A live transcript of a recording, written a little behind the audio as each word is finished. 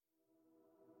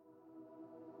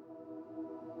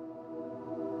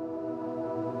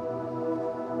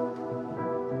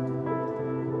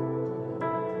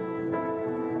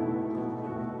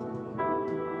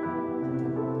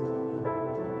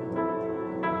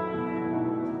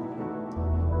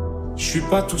Je suis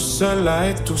pas tout seul à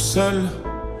être tout seul.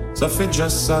 Ça fait déjà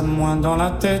ça de moins dans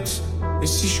la tête. Et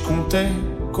si je comptais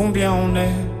combien on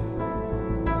est?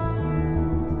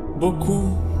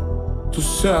 Beaucoup. Tout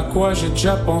ce à quoi j'ai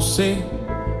déjà pensé.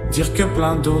 Dire que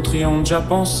plein d'autres y ont déjà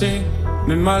pensé.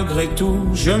 Mais malgré tout,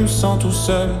 je me sens tout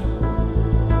seul.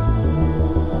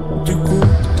 Du coup,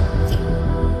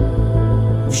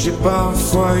 j'ai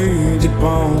parfois eu des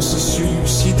pensées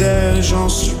suicidaires, j'en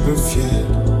suis peu fier.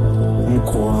 On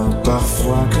croit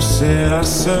parfois que c'est la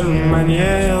seule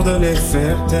manière de les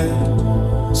faire taire.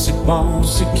 Ces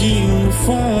pensées qui nous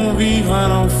font vivre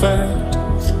un enfer.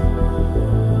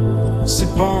 Ces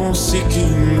pensées qui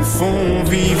nous font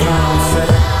vivre un enfer.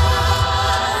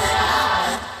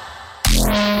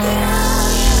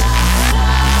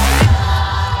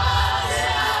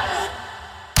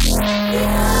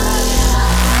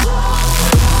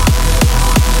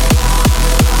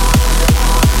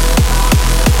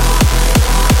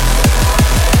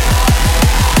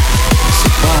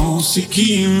 Ces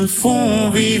qui me font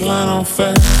vivre un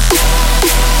enfer.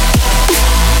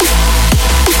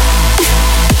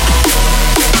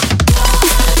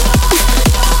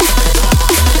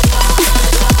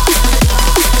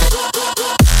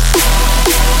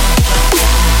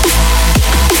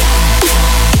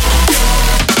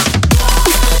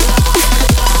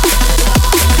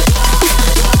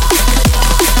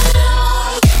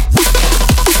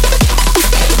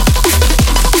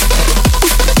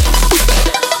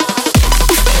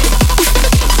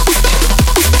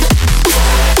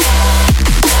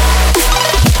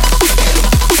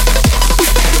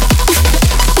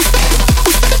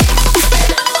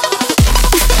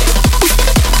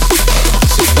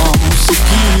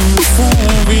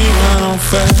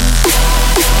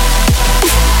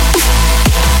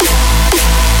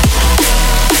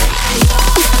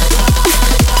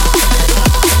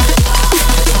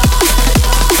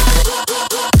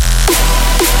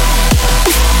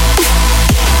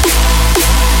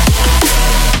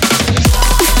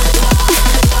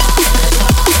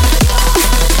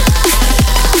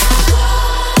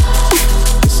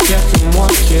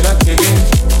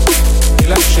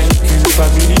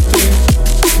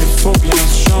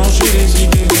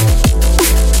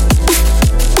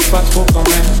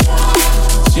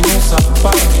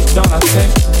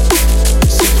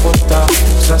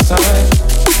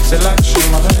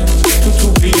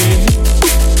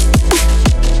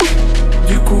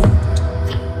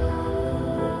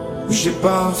 J'ai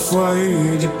parfois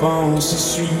eu des pensées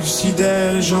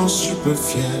suicidaires, j'en suis peu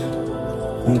fier.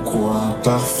 On croit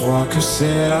parfois que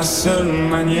c'est la seule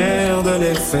manière de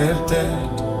les faire taire.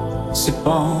 Ces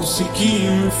pensées qui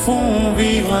me font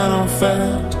vivre un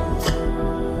enfer.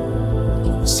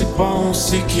 Ces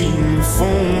pensées qui me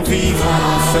font vivre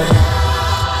un enfer.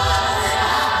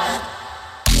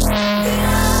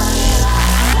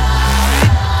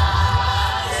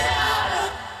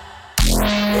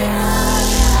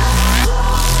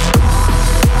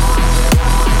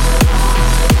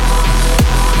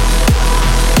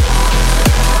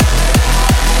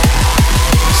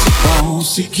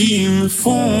 Ces qui me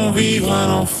font vivre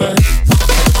un enfer.